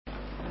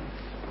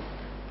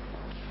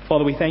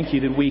Father, we thank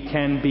you that we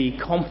can be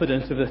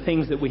confident of the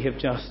things that we have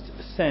just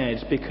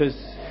said, because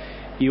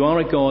you are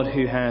a God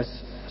who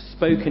has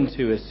spoken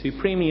to us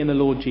supremely in the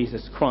Lord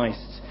Jesus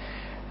Christ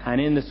and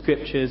in the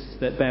scriptures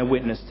that bear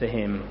witness to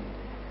him.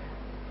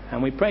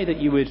 And we pray that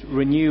you would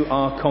renew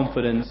our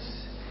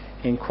confidence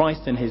in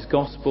Christ and his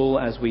gospel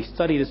as we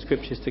study the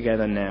scriptures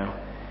together now.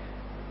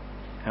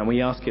 And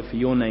we ask it for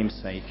your name's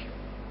sake.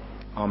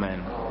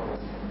 Amen.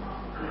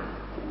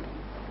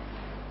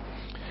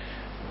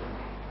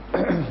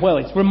 Well,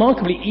 it's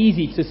remarkably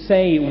easy to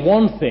say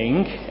one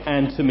thing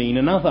and to mean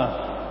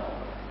another.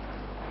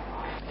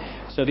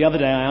 So the other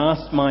day I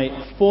asked my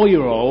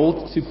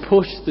 4-year-old to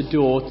push the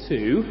door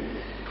to.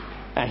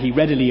 He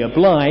readily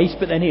obliged,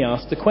 but then he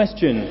asked a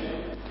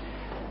question.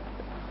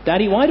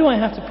 Daddy, why do I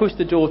have to push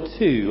the door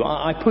to?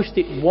 I pushed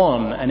it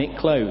 1 and it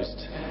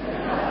closed.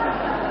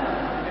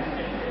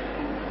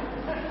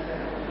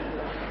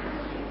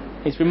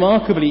 It's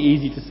remarkably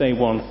easy to say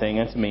one thing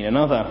and to mean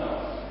another.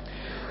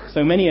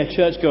 So many a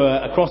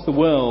churchgoer across the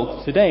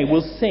world today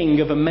will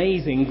sing of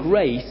amazing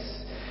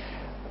grace,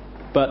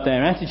 but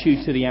their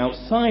attitude to the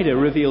outsider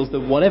reveals that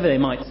whatever they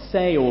might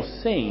say or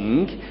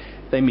sing,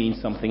 they mean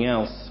something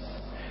else.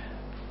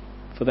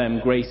 For them,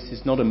 grace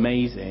is not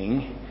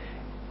amazing,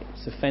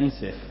 it's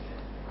offensive.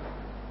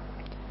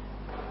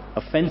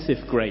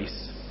 Offensive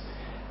grace.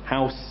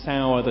 How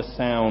sour the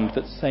sound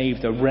that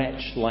saved a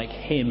wretch like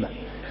him.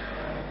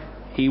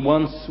 He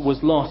once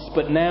was lost,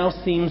 but now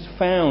seems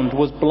found,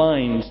 was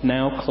blind,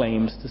 now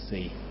claims to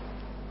see.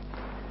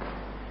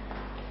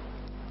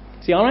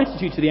 See, our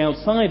attitude to the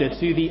outsider,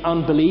 to the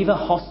unbeliever,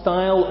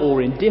 hostile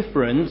or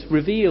indifferent,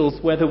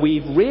 reveals whether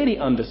we've really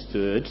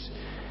understood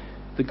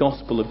the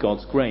gospel of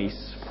God's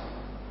grace.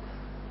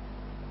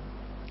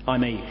 I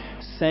may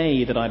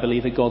say that I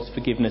believe that God's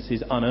forgiveness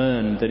is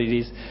unearned, that it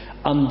is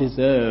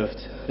undeserved,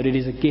 that it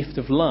is a gift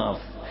of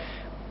love,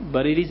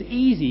 but it is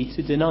easy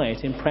to deny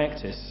it in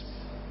practice.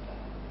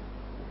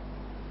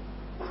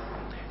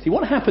 See,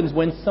 what happens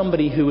when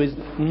somebody who is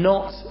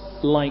not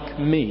like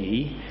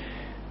me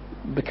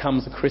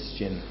becomes a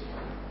Christian?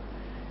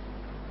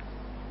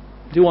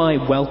 Do I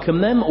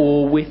welcome them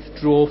or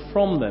withdraw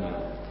from them?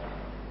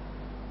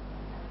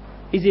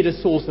 Is it a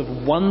source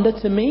of wonder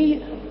to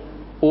me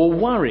or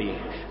worry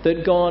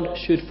that God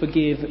should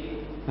forgive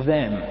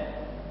them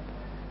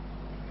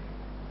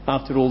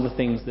after all the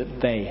things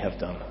that they have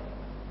done?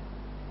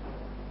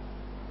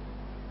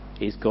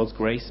 Is God's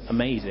grace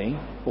amazing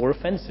or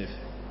offensive?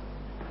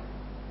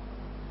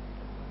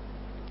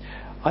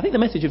 I think the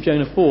message of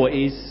Jonah 4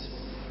 is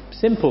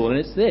simple, and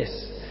it's this.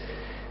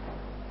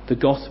 The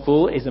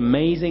gospel is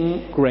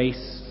amazing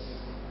grace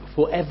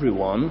for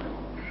everyone,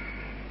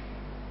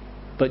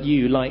 but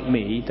you, like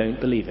me, don't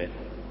believe it.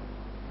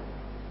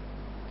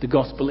 The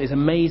gospel is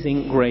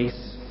amazing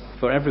grace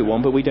for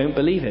everyone, but we don't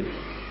believe it.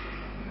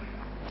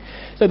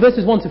 So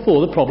verses 1 to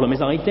 4, the problem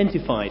is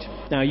identified.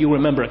 Now, you'll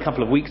remember a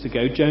couple of weeks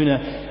ago,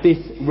 Jonah, this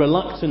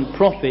reluctant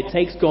prophet,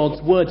 takes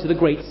God's word to the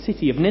great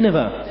city of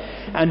Nineveh.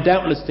 And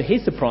doubtless to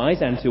his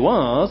surprise and to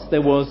ours,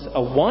 there was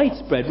a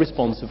widespread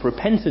response of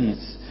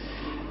repentance.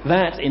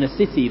 That in a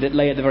city that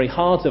lay at the very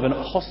heart of an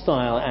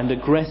hostile and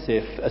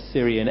aggressive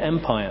Assyrian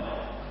empire.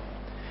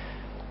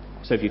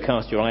 So if you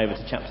cast your eye over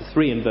to chapter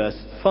 3 and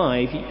verse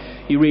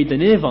 5, you read the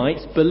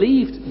Ninevites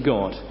believed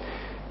God.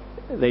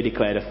 They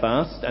declared a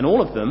fast, and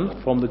all of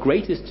them, from the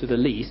greatest to the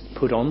least,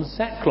 put on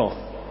sackcloth.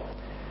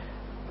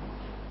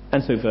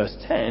 And so verse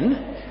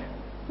 10,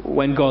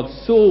 when God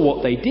saw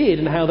what they did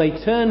and how they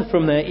turned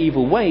from their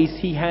evil ways,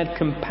 he had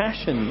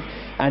compassion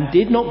and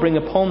did not bring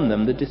upon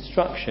them the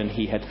destruction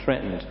he had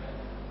threatened.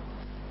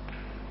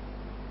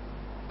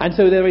 And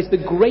so there is the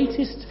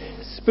greatest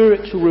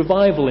spiritual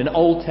revival in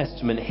Old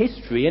Testament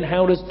history, and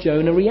how does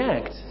Jonah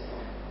react?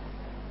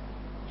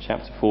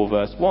 Chapter 4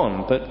 verse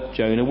 1, but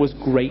Jonah was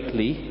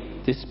greatly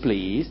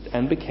displeased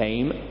and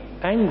became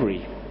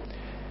angry.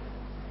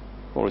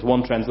 Or as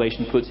one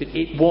translation puts it,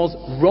 it was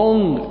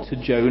wrong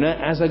to Jonah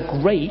as a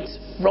great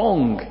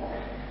wrong.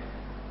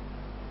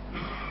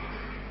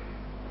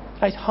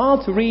 It's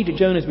hard to read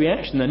Jonah's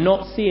reaction and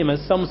not see him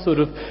as some sort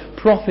of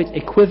prophet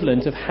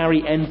equivalent of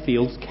Harry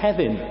Enfield's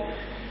Kevin.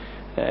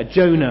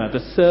 Jonah, the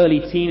surly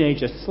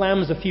teenager,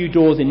 slams a few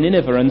doors in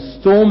Nineveh and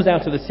storms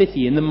out of the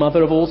city in the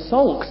mother of all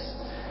sulks.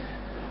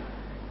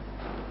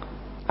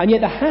 And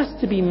yet there has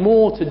to be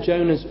more to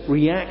Jonah's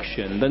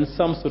reaction than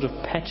some sort of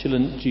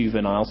petulant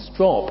juvenile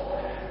strop.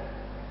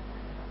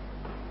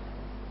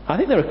 I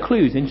think there are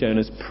clues in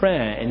Jonah's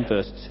prayer in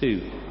verse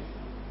 2.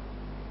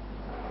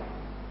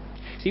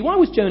 See, why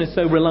was Jonah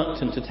so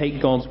reluctant to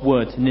take God's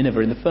word to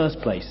Nineveh in the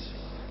first place?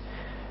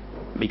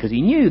 Because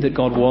he knew that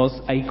God was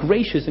a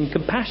gracious and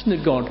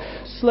compassionate God,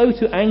 slow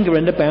to anger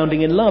and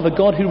abounding in love, a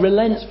God who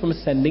relents from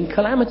sending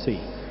calamity.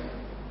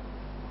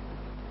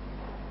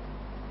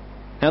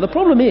 Now the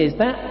problem is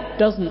that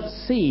doesn't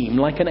seem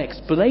like an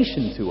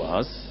explanation to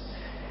us.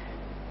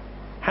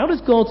 How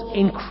does God's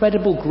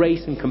incredible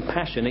grace and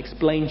compassion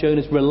explain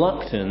Jonah's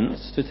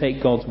reluctance to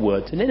take God's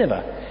word to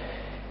Nineveh?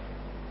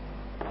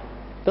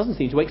 It doesn't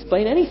seem to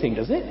explain anything,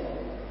 does it?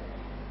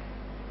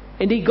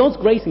 Indeed, God's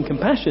grace and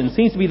compassion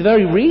seems to be the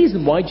very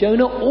reason why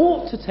Jonah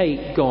ought to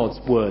take God's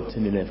word to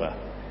Nineveh.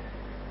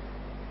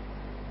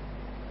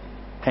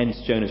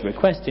 Hence, Jonah's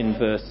request in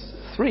verse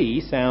 3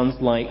 sounds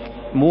like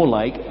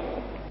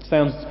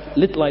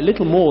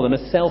little more than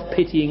a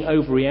self-pitying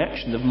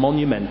overreaction of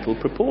monumental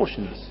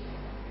proportions.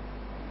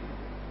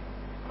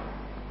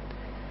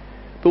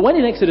 But when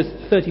in Exodus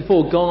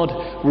 34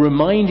 God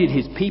reminded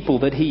his people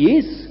that he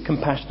is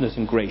compassionate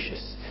and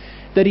gracious,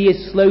 that he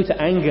is slow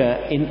to anger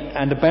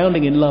and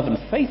abounding in love and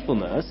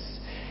faithfulness,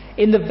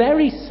 in the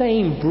very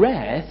same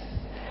breath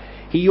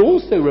he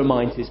also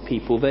reminds his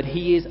people that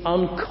he is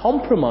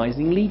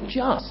uncompromisingly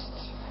just.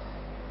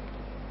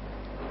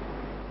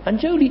 And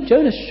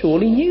Jonah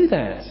surely knew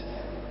that.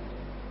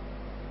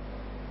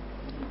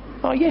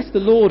 Oh yes, the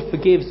Lord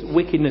forgives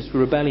wickedness,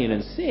 rebellion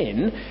and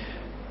sin,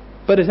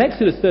 but as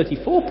Exodus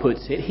 34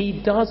 puts it,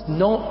 he does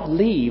not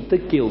leave the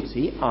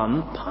guilty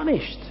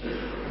unpunished.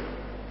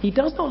 He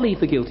does not leave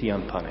the guilty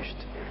unpunished.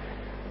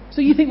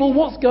 So you think, well,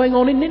 what's going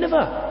on in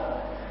Nineveh?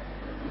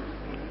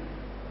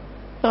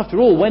 After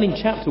all, when in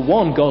chapter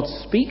 1 God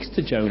speaks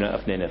to Jonah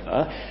of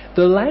Nineveh,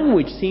 the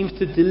language seems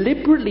to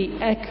deliberately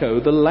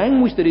echo the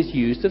language that is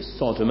used of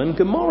Sodom and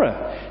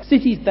Gomorrah,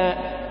 cities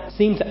that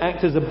seem to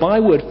act as a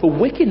byword for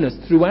wickedness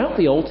throughout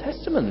the Old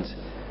Testament.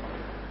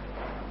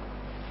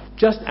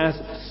 Just as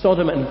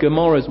Sodom and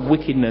Gomorrah's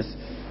wickedness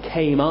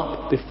came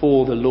up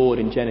before the Lord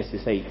in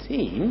Genesis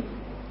 18,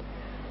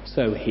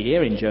 so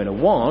here in Jonah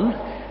 1,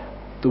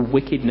 the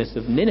wickedness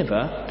of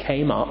Nineveh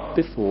came up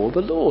before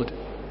the Lord.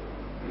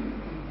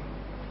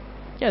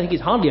 Yeah, I think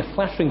it's hardly a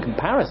flattering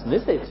comparison,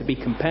 is it, to be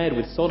compared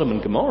with Sodom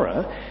and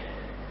Gomorrah.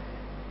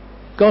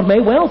 God may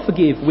well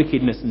forgive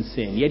wickedness and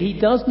sin, yet he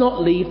does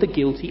not leave the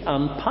guilty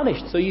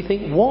unpunished. So you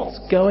think, what's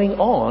going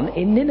on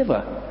in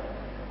Nineveh?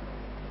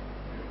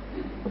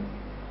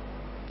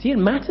 See, it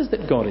matters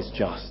that God is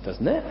just,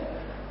 doesn't it?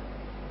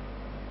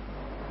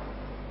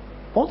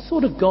 What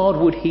sort of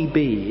God would he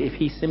be if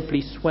he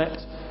simply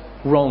swept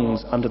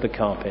wrongs under the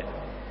carpet?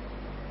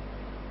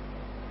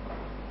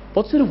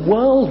 What sort of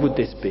world would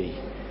this be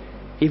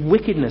if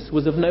wickedness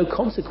was of no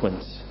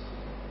consequence?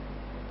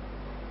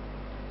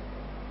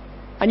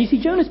 And you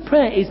see, Jonah's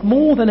prayer is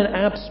more than an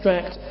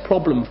abstract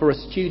problem for a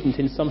student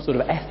in some sort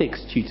of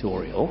ethics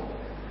tutorial.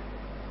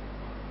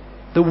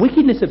 The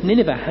wickedness of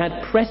Nineveh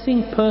had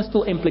pressing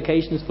personal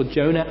implications for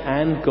Jonah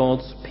and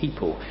God's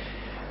people.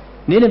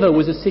 Nineveh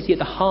was a city at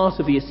the heart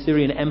of the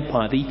Assyrian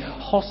Empire, the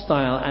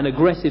hostile and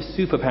aggressive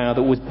superpower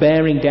that was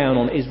bearing down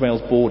on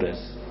Israel's borders.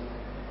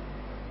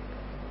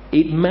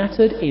 It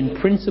mattered in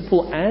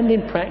principle and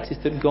in practice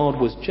that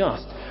God was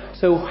just.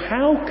 So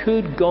how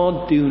could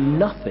God do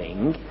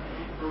nothing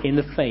in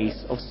the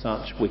face of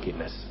such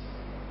wickedness?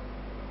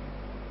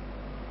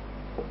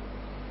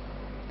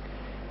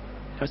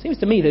 Now, it seems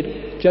to me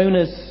that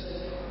Jonah's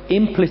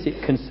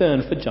implicit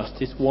concern for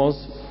justice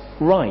was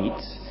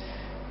right,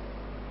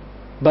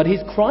 but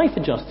his cry for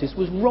justice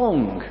was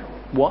wrong.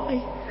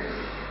 Why?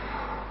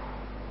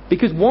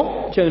 Because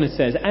what Jonah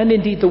says, and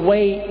indeed the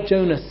way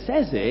Jonah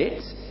says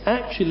it,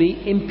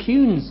 actually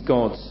impugns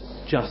God's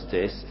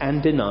justice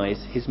and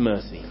denies his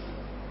mercy.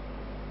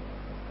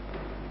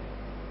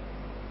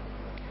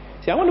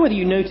 See, I wonder whether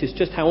you notice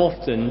just how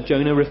often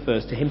Jonah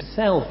refers to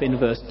himself in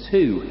verse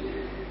 2.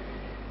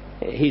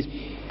 His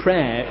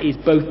prayer is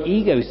both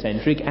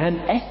egocentric and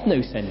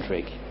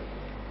ethnocentric.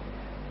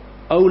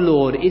 "O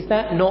Lord, is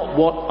that not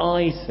what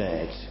I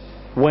said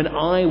when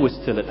I was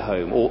still at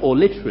home?" Or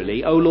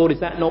literally, "O Lord, is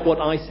that not what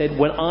I said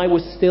when I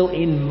was still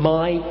in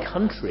my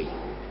country?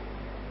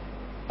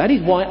 That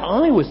is why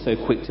I was so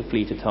quick to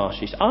flee to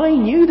Tarshish. I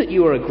knew that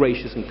you are a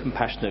gracious and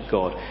compassionate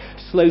God,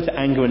 slow to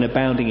anger and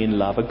abounding in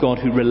love, a God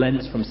who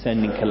relents from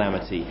sending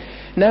calamity.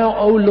 Now,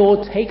 O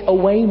Lord, take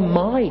away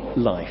my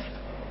life,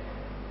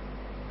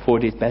 for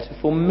it is better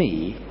for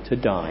me to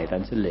die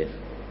than to live."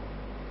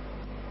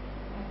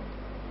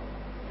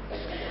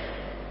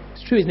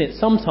 It's true, isn't it?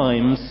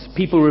 Sometimes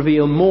people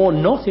reveal more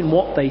not in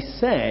what they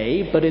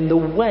say, but in the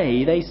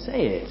way they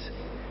say it.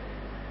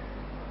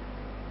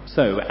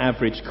 So,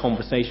 average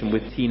conversation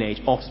with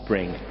teenage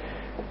offspring.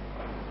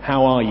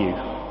 "How are you?"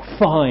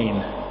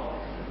 "Fine."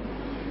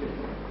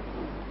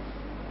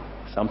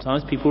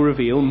 Sometimes people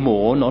reveal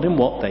more not in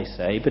what they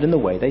say, but in the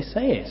way they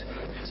say it.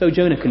 So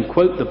Jonah can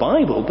quote the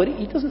Bible, but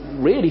he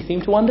doesn't really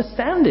seem to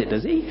understand it,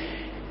 does he?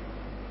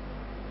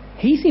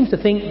 He seems to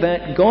think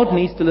that God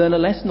needs to learn a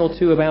lesson or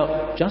two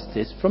about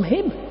justice from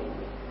him.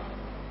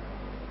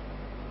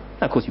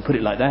 Now, of course, you put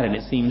it like that and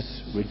it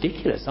seems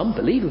ridiculous,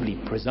 unbelievably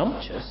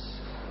presumptuous,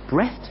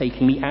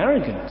 breathtakingly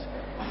arrogant.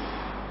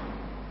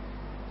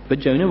 But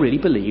Jonah really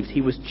believed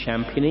he was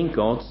championing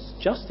God's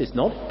justice,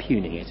 not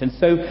impugning it. And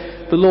so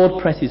the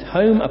Lord presses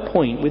home a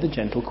point with a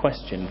gentle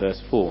question,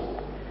 verse 4.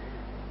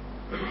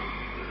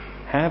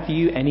 "Have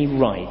you any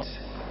right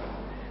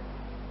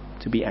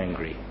to be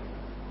angry?"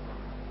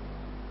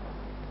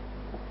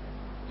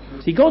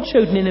 See, God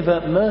showed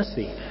Nineveh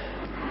mercy,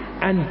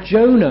 and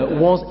Jonah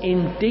was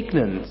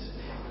indignant.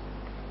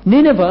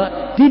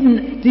 Nineveh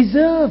didn't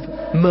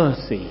deserve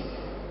mercy.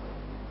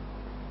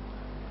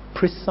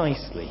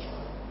 precisely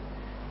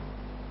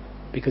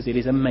because it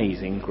is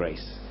amazing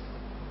grace.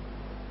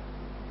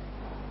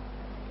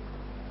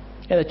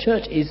 Yeah, the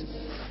church is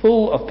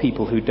full of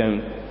people who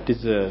don't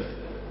deserve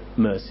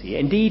mercy.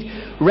 Indeed,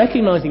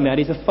 recognizing that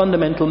is a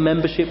fundamental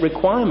membership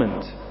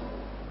requirement.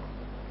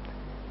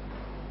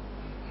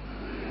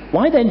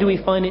 Why then do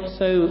we find it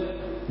so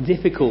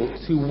difficult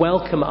to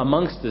welcome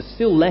amongst us,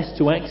 still less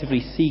to actively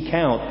seek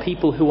out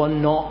people who are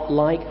not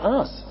like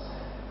us?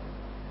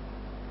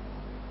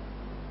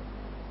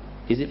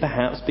 Is it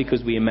perhaps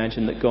because we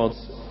imagine that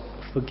God's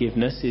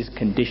forgiveness is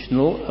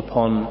conditional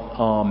upon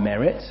our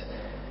merit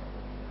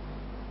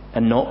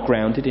and not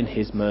grounded in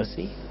His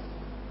mercy?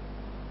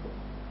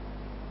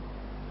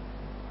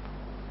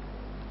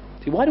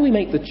 See, why do we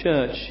make the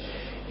church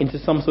into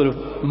some sort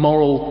of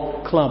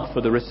moral club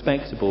for the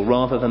respectable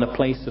rather than a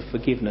place of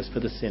forgiveness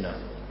for the sinner?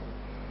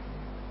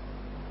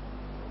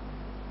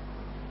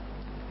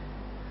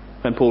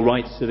 When Paul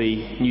writes to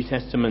the New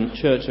Testament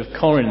church of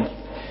Corinth,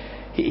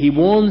 he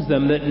warns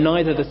them that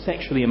neither the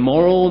sexually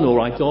immoral, nor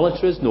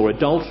idolaters, nor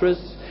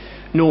adulterers,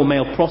 nor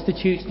male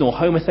prostitutes, nor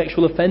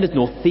homosexual offenders,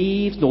 nor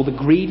thieves, nor the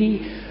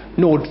greedy,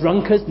 nor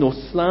drunkards, nor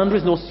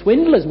slanderers, nor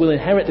swindlers will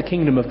inherit the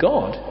kingdom of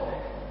God.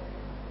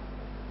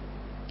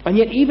 And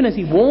yet, even as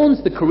he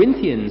warns the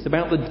Corinthians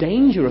about the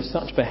danger of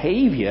such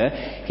behaviour,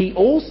 he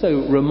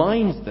also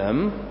reminds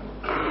them,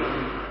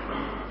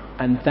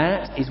 and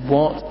that is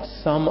what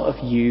some of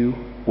you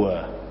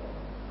were.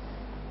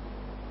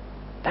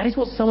 That is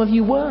what some of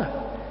you were.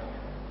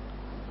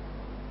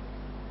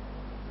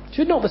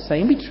 Should not the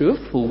same be true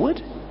of Fulwood?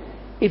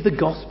 If the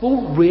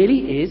gospel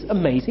really is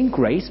amazing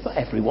grace for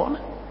everyone?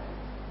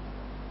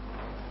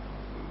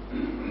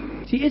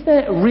 See, is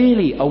there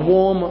really a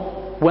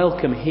warm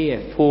welcome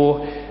here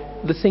for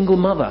the single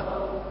mother,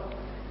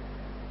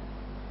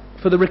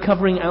 for the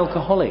recovering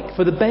alcoholic,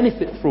 for the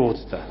benefit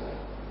fraudster,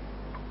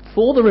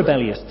 for the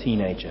rebellious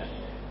teenager,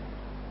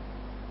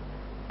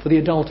 for the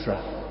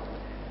adulterer,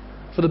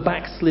 for the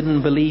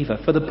backslidden believer,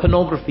 for the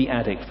pornography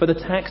addict, for the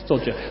tax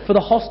dodger, for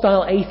the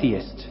hostile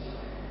atheist?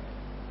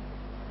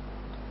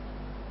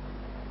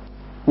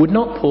 Would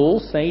not Paul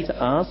say to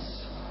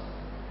us,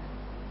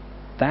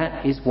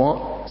 that is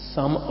what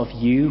some of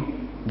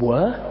you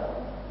were,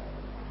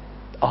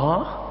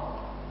 are?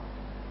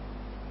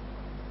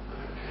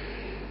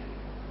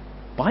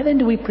 Why then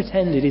do we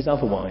pretend it is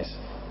otherwise?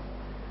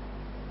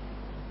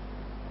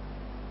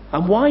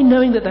 And why,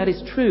 knowing that that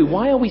is true,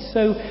 why are we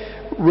so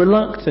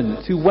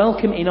reluctant to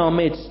welcome in our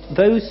midst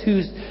those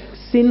whose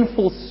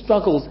sinful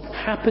struggles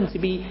happen to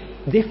be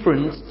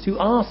different to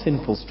our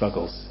sinful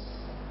struggles?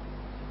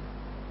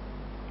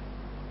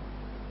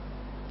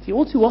 See,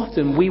 all too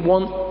often we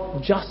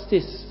want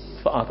justice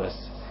for others,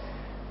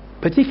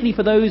 particularly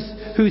for those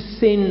whose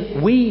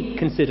sin we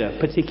consider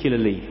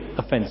particularly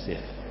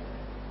offensive.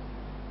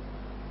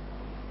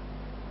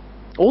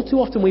 All too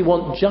often we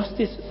want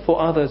justice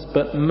for others,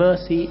 but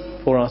mercy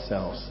for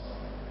ourselves.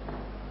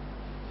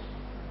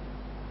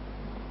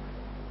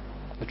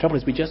 The trouble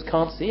is we just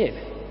can't see it.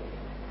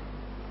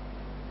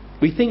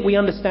 We think we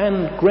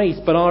understand grace,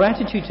 but our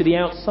attitude to the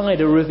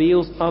outsider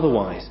reveals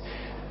otherwise.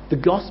 The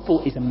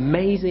gospel is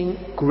amazing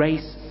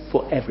grace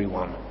for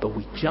everyone, but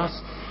we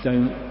just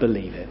don't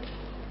believe it.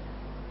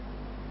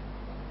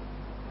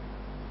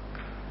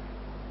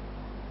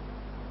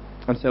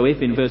 And so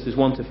if in verses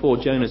 1 to 4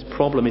 Jonah's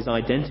problem is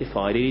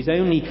identified, it is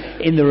only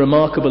in the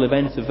remarkable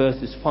events of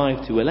verses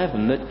 5 to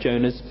 11 that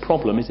Jonah's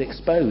problem is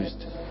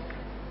exposed.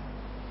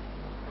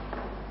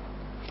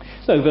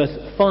 So verse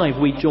 5,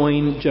 we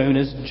join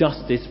Jonah's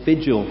justice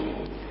vigil.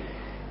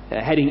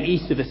 Heading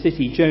east of the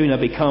city, Jonah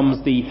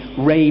becomes the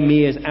Ray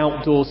Mears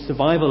outdoor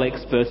survival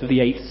expert of the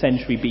 8th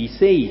century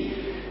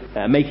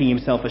BC. Making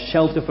himself a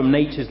shelter from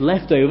nature's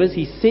leftovers,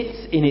 he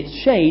sits in its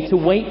shade to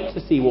wait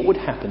to see what would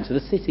happen to the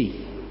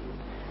city.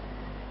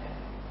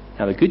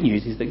 Now the good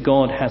news is that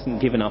God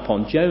hasn't given up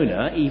on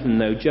Jonah, even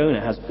though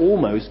Jonah has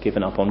almost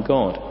given up on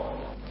God.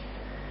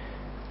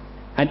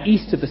 And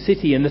east of the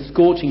city, in the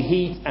scorching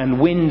heat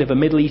and wind of a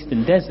Middle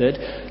Eastern desert,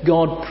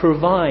 God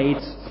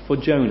provides for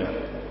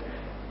Jonah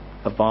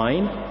a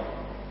vine,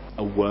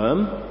 a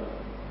worm,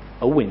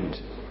 a wind.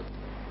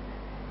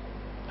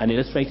 An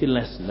illustrated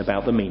lesson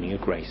about the meaning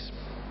of grace.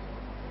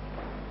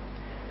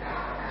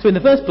 So in the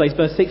first place,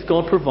 verse 6,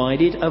 God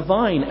provided a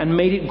vine and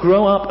made it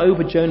grow up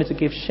over Jonah to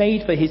give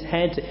shade for his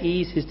head to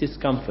ease his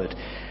discomfort.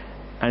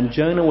 And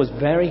Jonah was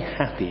very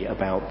happy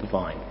about the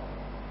vine.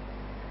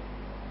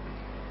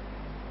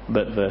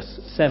 But verse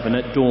 7,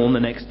 at dawn the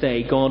next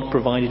day, God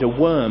provided a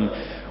worm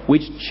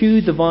which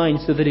chewed the vine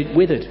so that it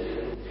withered.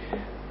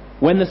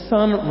 When the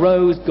sun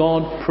rose,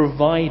 God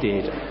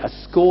provided a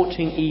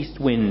scorching east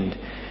wind,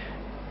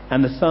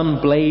 and the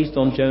sun blazed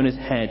on Jonah's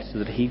head so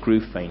that he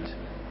grew faint.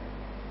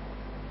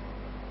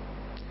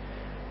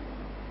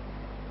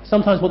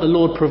 Sometimes what the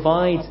Lord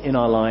provides in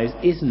our lives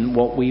isn't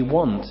what we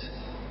want,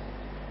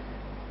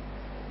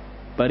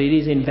 but it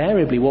is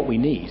invariably what we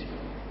need.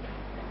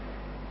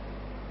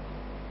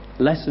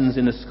 Lessons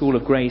in the school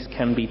of grace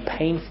can be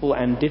painful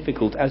and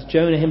difficult, as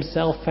Jonah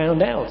himself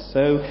found out.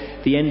 So,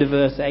 the end of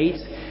verse 8,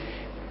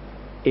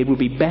 It would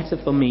be better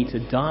for me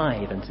to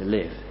die than to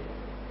live.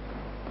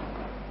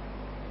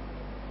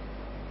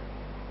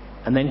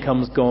 And then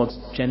comes God's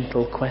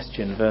gentle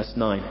question, verse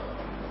 9.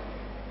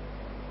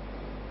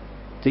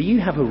 Do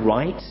you have a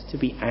right to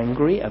be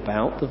angry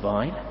about the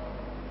vine?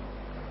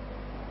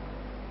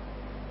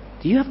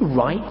 Do you have a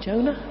right,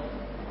 Jonah?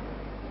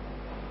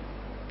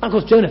 Of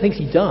course, Jonah thinks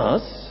he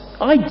does.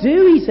 I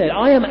do, he said.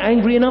 I am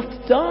angry enough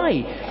to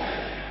die.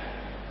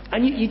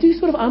 And you do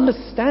sort of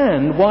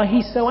understand why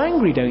he's so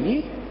angry, don't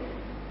you?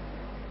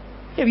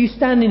 If you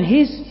stand in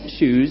his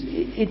shoes,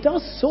 it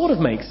does sort of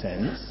make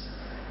sense.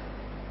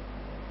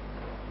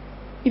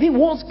 You think,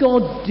 what's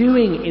God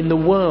doing in the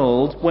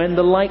world when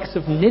the likes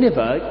of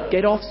Nineveh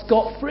get off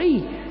scot-free?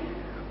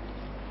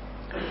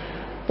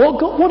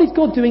 What is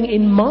God doing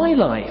in my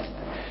life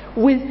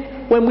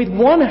when with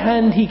one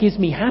hand he gives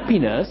me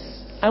happiness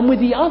and with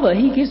the other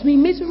he gives me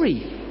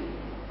misery?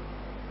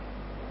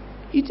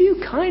 You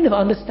do kind of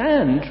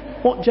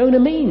understand what Jonah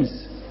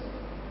means.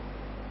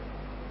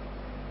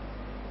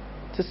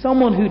 To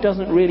someone who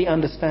doesn't really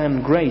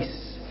understand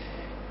grace,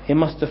 it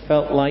must have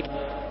felt like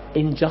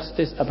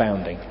injustice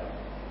abounding.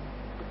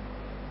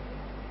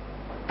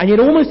 And yet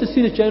almost as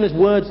soon as Jonah's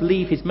words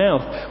leave his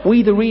mouth,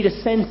 we the reader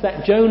sense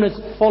that Jonah's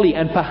folly,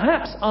 and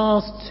perhaps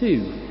ours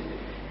too,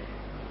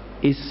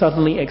 is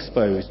suddenly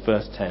exposed.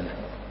 Verse 10.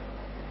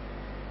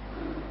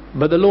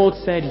 But the Lord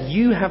said,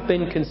 you have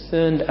been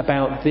concerned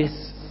about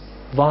this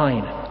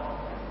vine,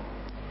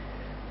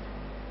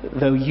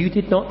 though you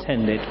did not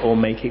tend it or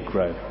make it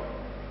grow.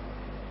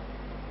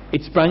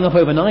 It sprang up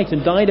overnight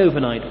and died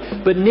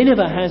overnight. But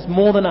Nineveh has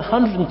more than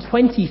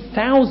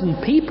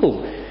 120,000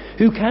 people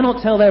who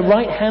cannot tell their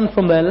right hand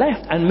from their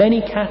left, and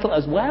many cattle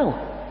as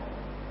well.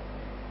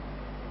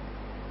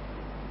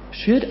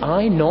 Should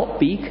I not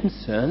be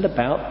concerned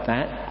about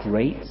that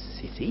great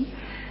city?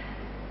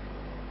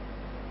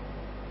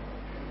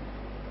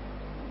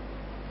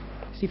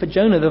 See, for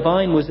Jonah, the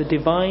vine was a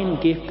divine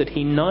gift that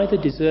he neither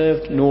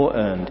deserved nor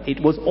earned.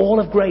 It was all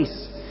of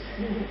grace.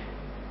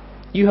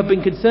 You have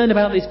been concerned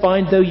about this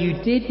vine, though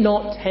you did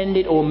not tend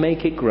it or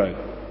make it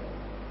grow.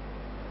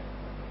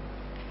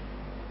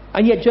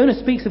 And yet Jonah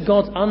speaks of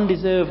God's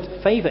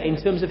undeserved favour in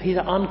terms of his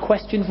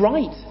unquestioned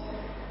right.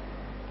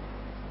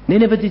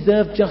 Nineveh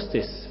deserved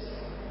justice.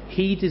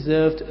 He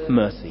deserved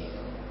mercy.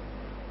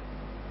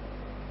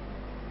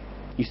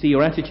 You see,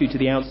 your attitude to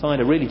the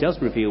outsider really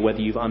does reveal whether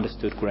you've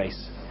understood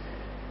grace.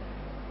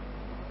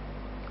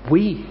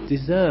 We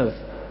deserve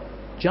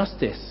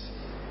justice.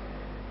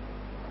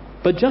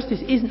 But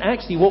justice isn't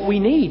actually what we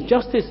need.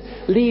 Justice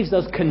leaves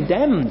us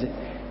condemned.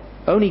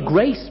 Only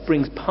grace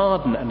brings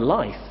pardon and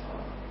life.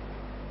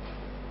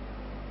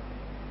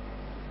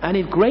 And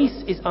if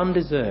grace is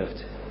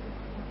undeserved,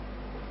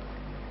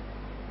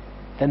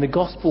 then the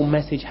gospel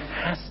message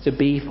has to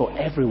be for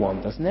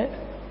everyone, doesn't it?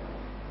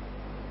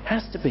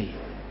 Has to be.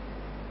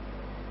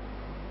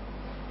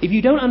 If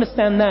you don't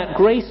understand that,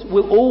 grace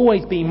will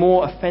always be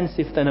more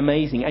offensive than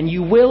amazing, and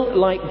you will,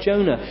 like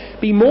Jonah,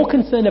 be more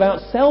concerned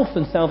about self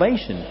than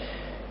salvation.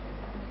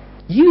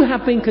 You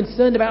have been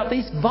concerned about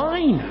this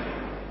vine,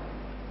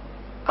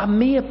 a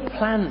mere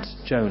plant,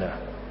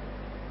 Jonah.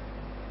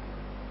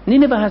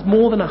 Nineveh has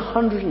more than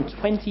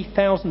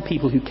 120,000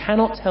 people who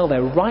cannot tell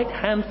their right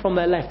hand from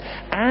their left,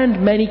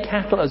 and many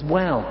cattle as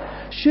well.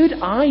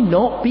 Should I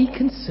not be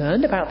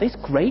concerned about this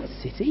great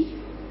city?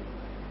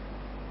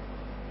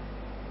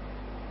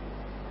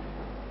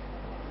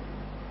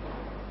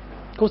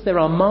 Of course, there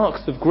are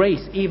marks of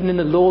grace even in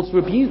the Lord's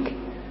rebuke.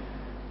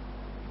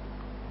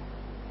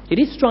 It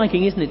is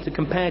striking, isn't it, to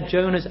compare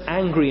Jonah's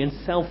angry and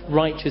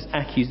self-righteous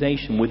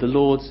accusation with the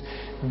Lord's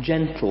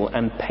gentle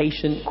and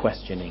patient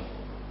questioning.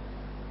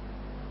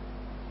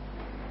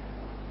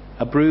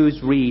 A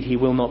bruised reed he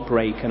will not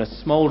break, and a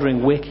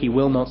smouldering wick he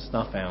will not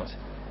snuff out.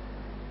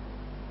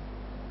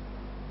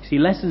 You see,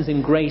 lessons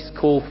in grace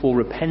call for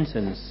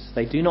repentance.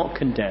 They do not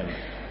condemn.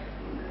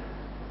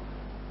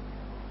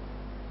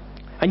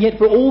 And yet,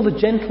 for all the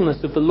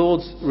gentleness of the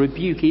Lord's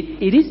rebuke,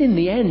 it is in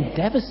the end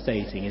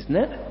devastating, isn't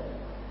it?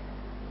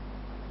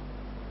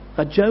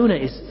 Jonah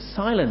is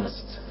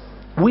silenced.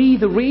 We,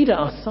 the reader,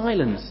 are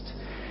silenced.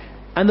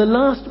 And the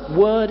last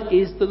word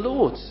is the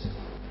Lord's.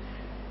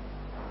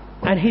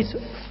 And his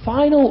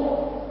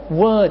final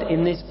word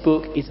in this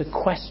book is a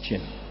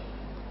question.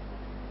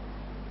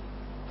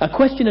 A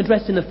question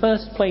addressed in the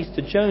first place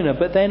to Jonah,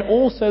 but then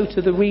also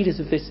to the readers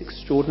of this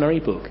extraordinary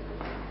book.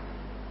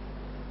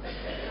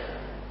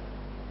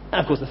 And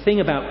of course, the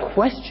thing about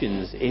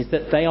questions is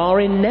that they are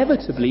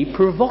inevitably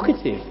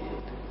provocative,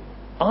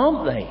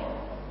 aren't they?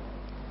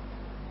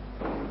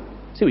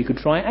 So we could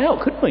try it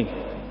out, couldn't we?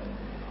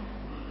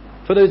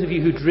 For those of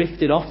you who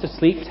drifted off to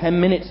sleep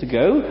 10 minutes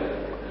ago,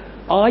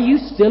 are you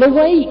still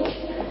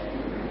awake?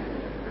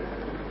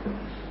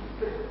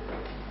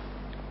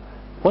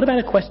 What about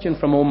a question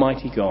from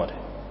Almighty God?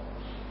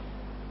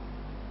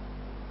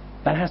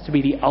 That has to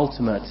be the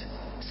ultimate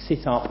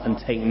sit up and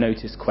take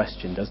notice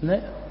question, doesn't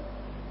it?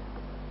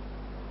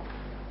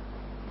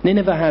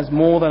 Nineveh has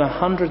more than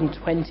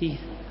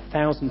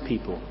 120,000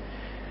 people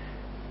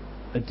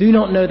that do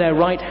not know their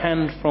right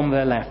hand from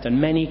their left,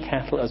 and many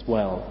cattle as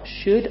well.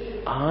 Should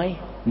I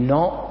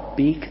not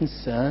be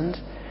concerned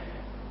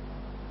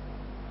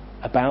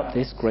about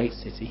this great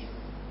city?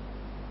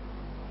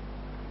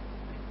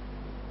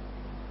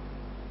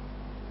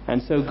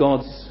 And so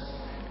God's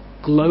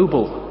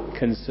global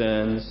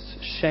concerns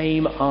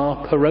shame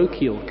our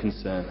parochial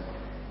concern.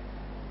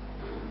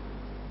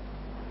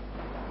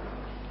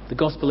 The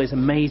gospel is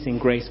amazing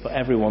grace for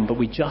everyone, but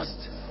we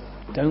just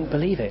don't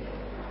believe it.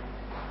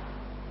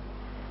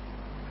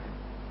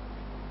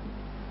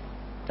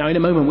 Now, in a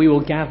moment, we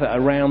will gather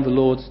around the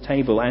Lord's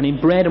table, and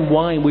in bread and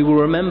wine, we will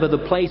remember the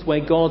place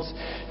where God's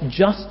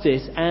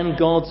justice and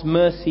God's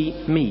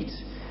mercy meet.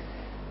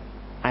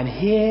 And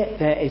here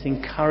there is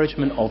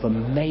encouragement of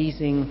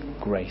amazing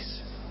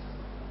grace.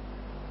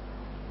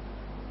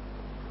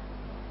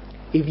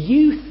 If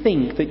you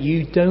think that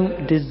you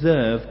don't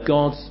deserve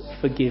God's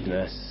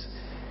forgiveness,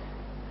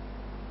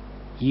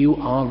 you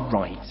are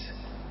right.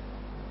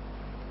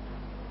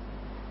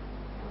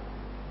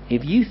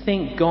 If you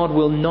think God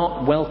will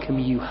not welcome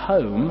you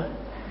home,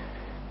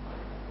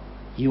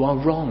 you are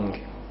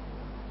wrong.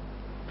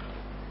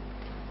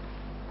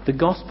 The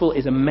gospel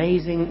is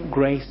amazing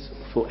grace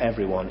for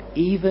everyone,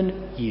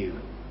 even you.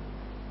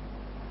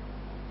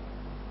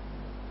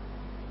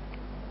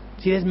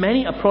 See, there's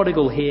many a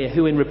prodigal here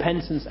who in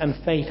repentance and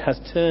faith has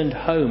turned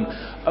home,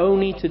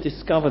 only to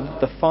discover that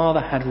the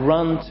Father had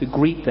run to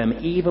greet them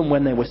even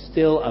when they were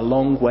still a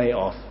long way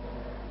off.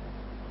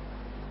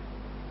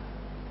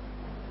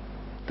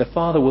 The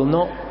Father will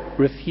not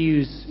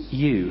refuse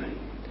you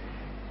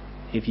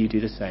if you do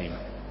the same.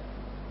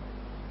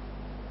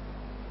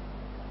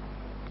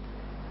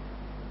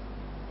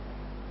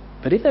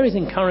 But if there is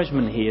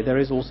encouragement here, there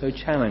is also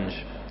challenge.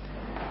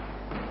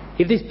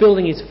 If this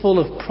building is full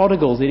of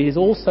prodigals, it is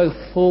also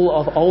full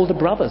of older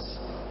brothers.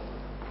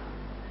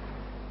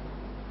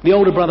 The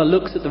older brother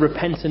looks at the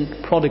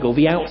repentant prodigal,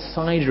 the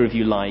outsider if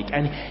you like,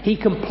 and he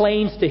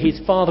complains to his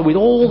father with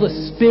all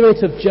the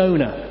spirit of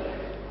Jonah.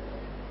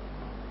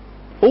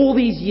 All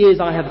these years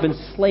I have been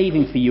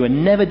slaving for you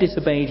and never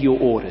disobeyed your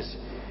orders.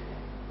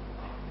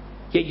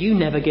 Yet you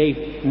never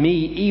gave me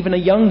even a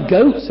young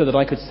goat so that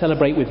I could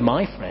celebrate with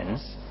my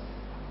friends.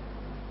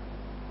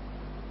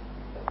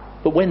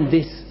 But when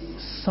this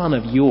son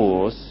of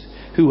yours,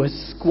 who has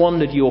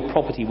squandered your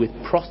property with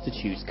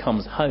prostitutes,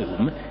 comes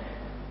home,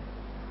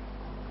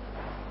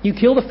 you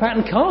kill the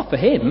fattened calf for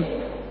him.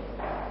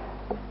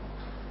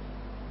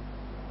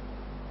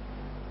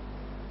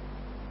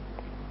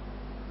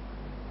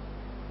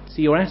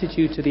 See, your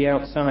attitude to the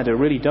outsider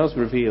really does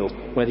reveal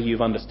whether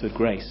you've understood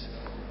grace.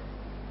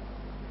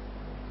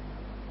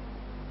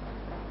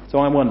 So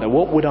I wonder,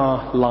 what would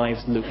our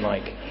lives look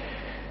like?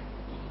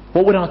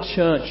 What would our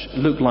church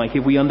look like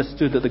if we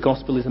understood that the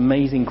gospel is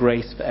amazing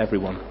grace for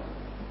everyone?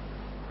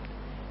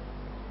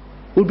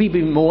 Would we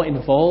be more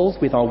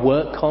involved with our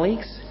work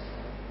colleagues?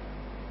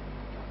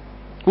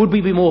 Would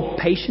we be more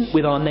patient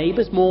with our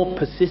neighbours, more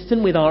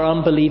persistent with our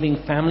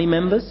unbelieving family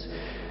members?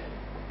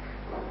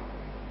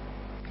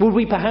 Would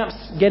we perhaps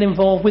get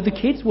involved with the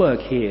kids'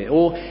 work here,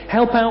 or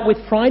help out with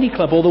Friday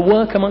Club, or the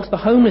work amongst the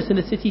homeless in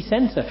the city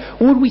centre?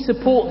 Would we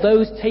support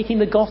those taking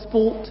the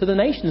gospel to the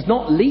nations,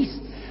 not least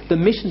the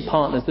mission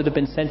partners that have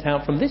been sent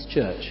out from this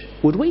church?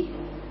 Would we?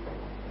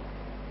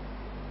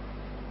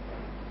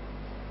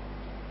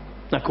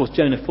 Now, of course,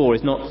 Jonah 4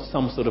 is not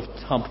some sort of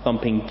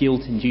tub-thumping,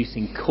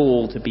 guilt-inducing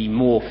call to be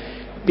more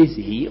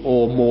busy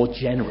or more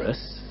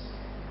generous.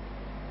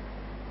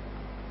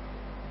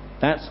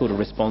 That sort of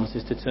response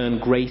is to turn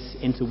grace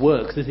into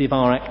works, as if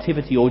our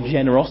activity or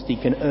generosity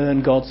can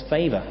earn God's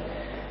favour.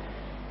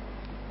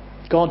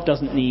 God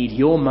doesn't need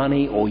your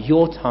money or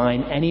your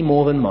time any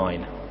more than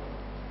mine.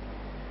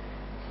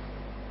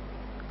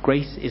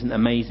 Grace isn't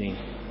amazing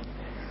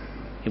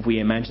if we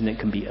imagine it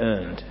can be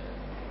earned.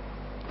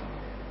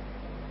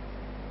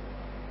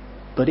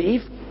 But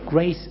if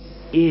grace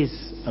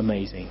is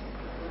amazing,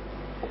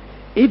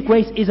 if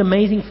grace is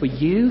amazing for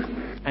you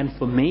and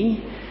for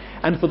me,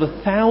 and for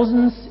the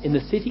thousands in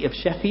the city of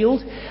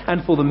Sheffield,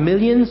 and for the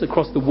millions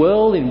across the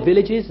world in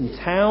villages and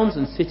towns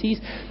and cities,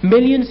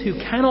 millions who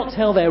cannot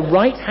tell their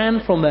right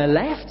hand from their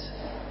left,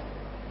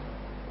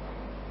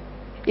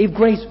 if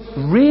grace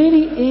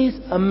really is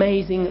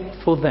amazing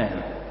for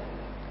them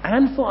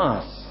and for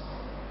us,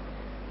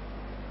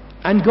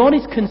 and God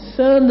is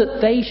concerned that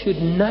they should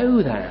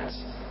know that,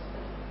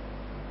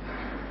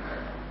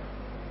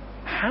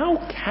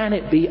 how can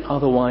it be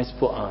otherwise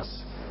for us?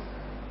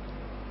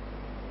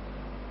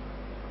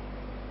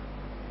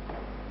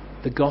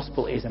 The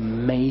gospel is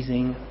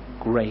amazing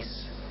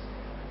grace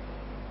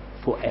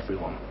for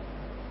everyone.